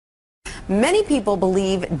Many people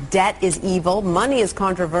believe debt is evil, money is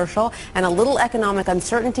controversial, and a little economic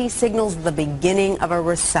uncertainty signals the beginning of a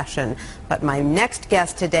recession. But my next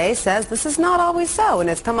guest today says this is not always so and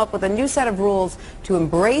has come up with a new set of rules to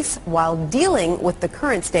embrace while dealing with the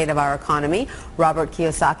current state of our economy. Robert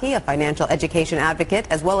Kiyosaki, a financial education advocate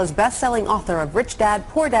as well as best-selling author of Rich Dad,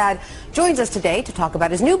 Poor Dad, joins us today to talk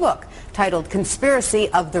about his new book titled Conspiracy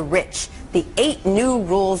of the Rich, the 8 New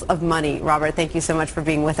Rules of Money. Robert, thank you so much for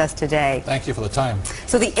being with us today. Thank you for the time.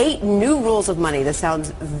 So the 8 new rules of money, this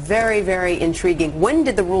sounds very, very intriguing. When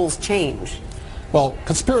did the rules change? Well,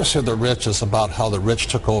 Conspiracy of the Rich is about how the rich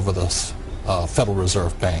took over the Federal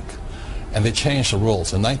Reserve Bank, and they changed the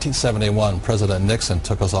rules. In 1971, President Nixon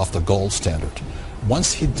took us off the gold standard.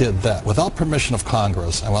 Once he did that, without permission of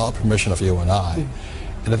Congress and without permission of you and I,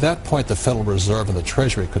 and at that point the Federal Reserve and the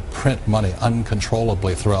Treasury could print money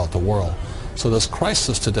uncontrollably throughout the world. So this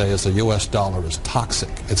crisis today is the U.S. dollar is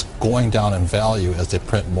toxic. It's going down in value as they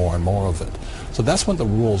print more and more of it. So that's when the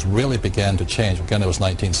rules really began to change. Again, it was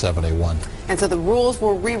 1971. And so the rules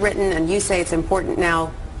were rewritten, and you say it's important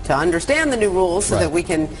now to understand the new rules so that we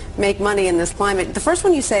can make money in this climate. The first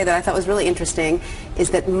one you say that I thought was really interesting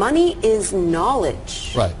is that money is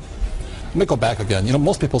knowledge. Right. Let me go back again. You know,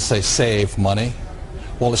 most people say save money.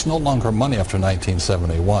 Well, it's no longer money after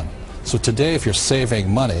 1971. So today, if you're saving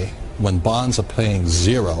money when bonds are paying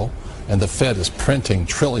zero and the Fed is printing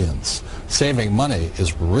trillions, saving money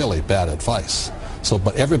is really bad advice. So,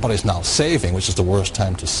 but everybody's now saving, which is the worst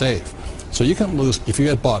time to save. So you can lose, if you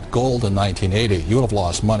had bought gold in 1980, you would have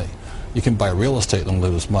lost money. You can buy real estate and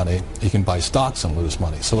lose money. You can buy stocks and lose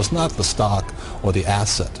money. So it's not the stock or the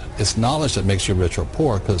asset. It's knowledge that makes you rich or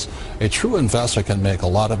poor, because a true investor can make a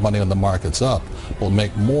lot of money when the market's up, will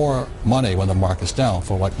make more money when the market's down.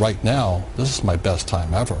 For like right now, this is my best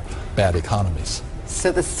time ever, bad economies.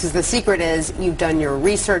 So the secret is you've done your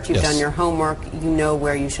research, you've done your homework, you know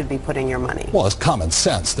where you should be putting your money. Well, it's common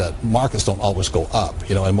sense that markets don't always go up,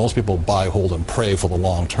 you know, and most people buy, hold, and pray for the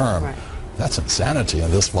long term. Right. That's insanity in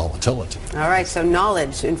this volatility. All right, so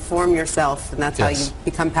knowledge, inform yourself, and that's how you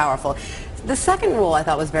become powerful. The second rule I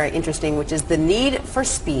thought was very interesting, which is the need for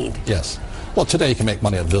speed. Yes. Well, today you can make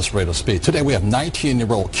money at this rate of speed. Today we have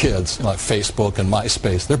 19-year-old kids, you know, like Facebook and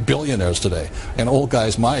MySpace. They're billionaires today. And old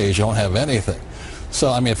guys my age don't have anything. So,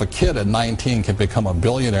 I mean, if a kid at 19 can become a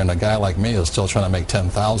billionaire and a guy like me is still trying to make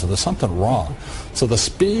 10,000, there's something wrong. So the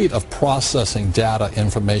speed of processing data,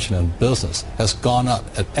 information, in business has gone up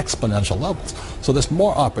at exponential levels. So there's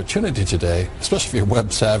more opportunity today, especially if you're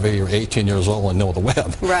web savvy, you're 18 years old and know the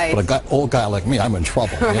web. Right. But old guy like me, I'm in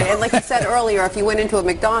trouble. Right. You know? And like you said earlier, if you went into a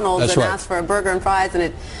McDonald's and asked for a burger and fries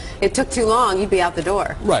and it took too long, you'd be out the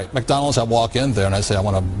door. Right. McDonald's, I walk in there and I say, I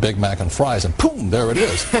want a Big Mac and fries, and boom, there it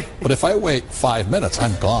is. But if I wait 5 minutes,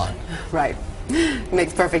 I'm gone. Right.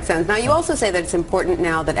 Makes perfect sense. Now, you also say that it's important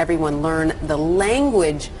now that everyone learn the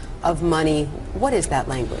language of money. What is that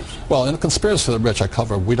language? Well, in the Conspiracy of the Rich, I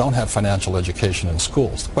cover we don't have financial education in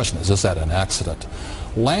schools. The question is that an accident?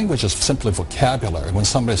 Language is simply vocabulary. When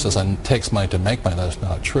somebody says it takes money to make money, that's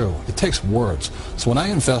not true. It takes words. So when I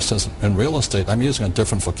invest in real estate, I'm using a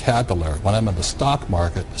different vocabulary. When I'm in the stock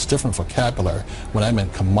market, it's different vocabulary. When I'm in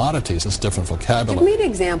commodities, it's different vocabulary. Give me an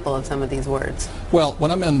example of some of these words. Well,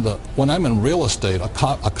 when I'm in real estate, a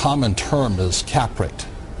common term is cap rate,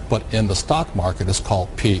 but in the stock market, it's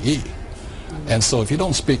called PE. And so if you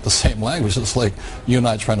don't speak the same language, it's like you and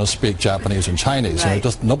I trying to speak Japanese and Chinese. Right. You know,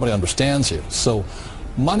 just nobody understands you. So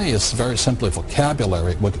money is very simply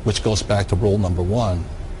vocabulary, which goes back to rule number 1.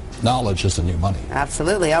 Knowledge is the new money.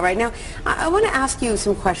 Absolutely. All right. Now, I want to ask you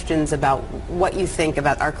some questions about what you think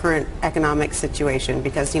about our current economic situation,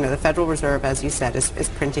 because, you know, the Federal Reserve, as you said,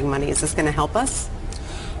 is printing money. Is this going to help us?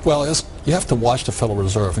 Well, you have to watch the Federal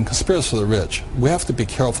Reserve. In Conspiracy of the Rich, we have to be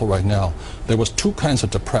careful right now. There was 2 kinds of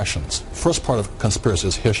depressions. First part of conspiracy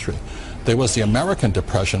is history. There was the American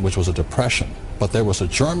Depression, which was a depression, but there was a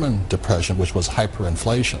German Depression, which was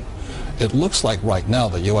hyperinflation. It looks like right now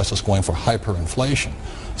the U.S. is going for hyperinflation.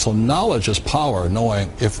 So knowledge is power,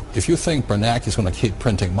 knowing if you think Bernanke is going to keep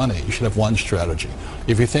printing money, you should have one strategy.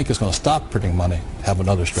 If you think he's going to stop printing money, have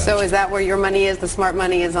another strategy. So is that where your money is? The smart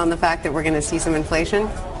money is on the fact that we're going to see some inflation?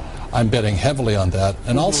 I'm betting heavily on that.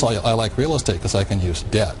 And also, I like real estate because I can use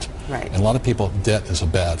debt. Right. And a lot of people, debt is a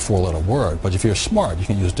bad 4-letter word. But if you're smart, you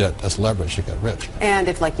can use debt as leverage to get rich. And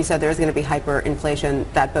if, like you said, there's going to be hyperinflation,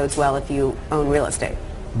 that bodes well if you own real estate.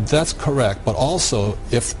 That's correct. But also,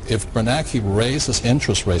 if Bernanke raises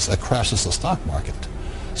interest rates, that crashes the stock market.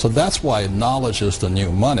 So that's why knowledge is the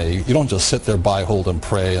new money. You don't just sit there, buy, hold, and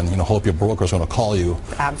pray, and hope your broker's going to call you.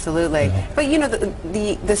 Absolutely. But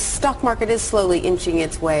the stock market is slowly inching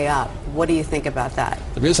its way up. What do you think about that?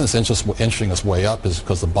 The reason it's inching its way up is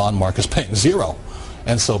because the bond market is paying zero.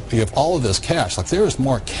 And so you have all of this cash. Like, there is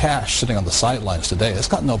more cash sitting on the sidelines today. It's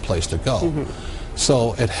got no place to go.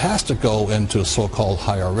 So it has to go into so-called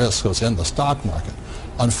higher risk, so it's in the stock market.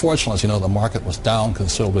 Unfortunately, as you know, the market was down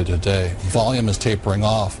considerably today. Volume is tapering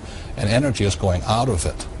off, and energy is going out of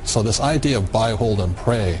it. So this idea of buy, hold, and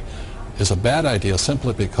pray is a bad idea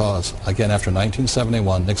simply because, again, after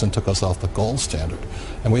 1971, Nixon took us off the gold standard.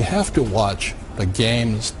 And we have to watch the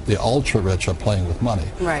games the ultra-rich are playing with money.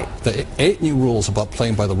 Right. The 8 new rules about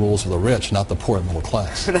playing by the rules of the rich, not the poor and middle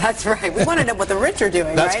class. That's right. We want to know what the rich are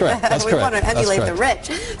doing, That's right? Correct. That's we correct. want to emulate That's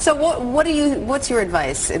the rich. So what's your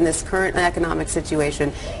advice in this current economic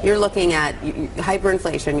situation? You're looking at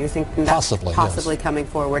hyperinflation. You're thinking that's possibly yes. coming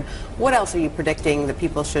forward. What else are you predicting that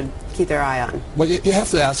people should keep their eye on? Well, you have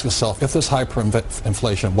to ask yourself, if there's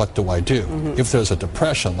hyperinflation, what do I do? If there's a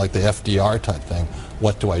depression, like the FDR type thing,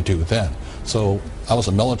 what do I do then? So I was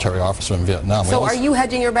a military officer in Vietnam. So are you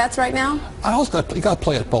hedging your bets right now? You got to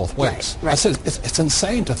play it both ways. Right. I said it's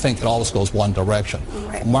insane to think it always goes one direction.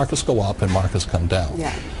 Right. Markets go up and markets come down.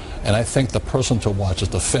 Yeah. And I think the person to watch is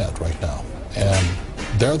the Fed right now. And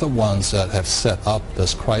they're the ones that have set up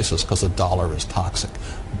this crisis because the dollar is toxic.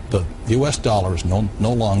 The U.S. dollar is no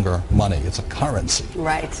longer money. It's a currency.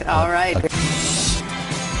 Right. All right.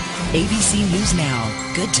 ABC News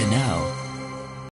Now. Good to know.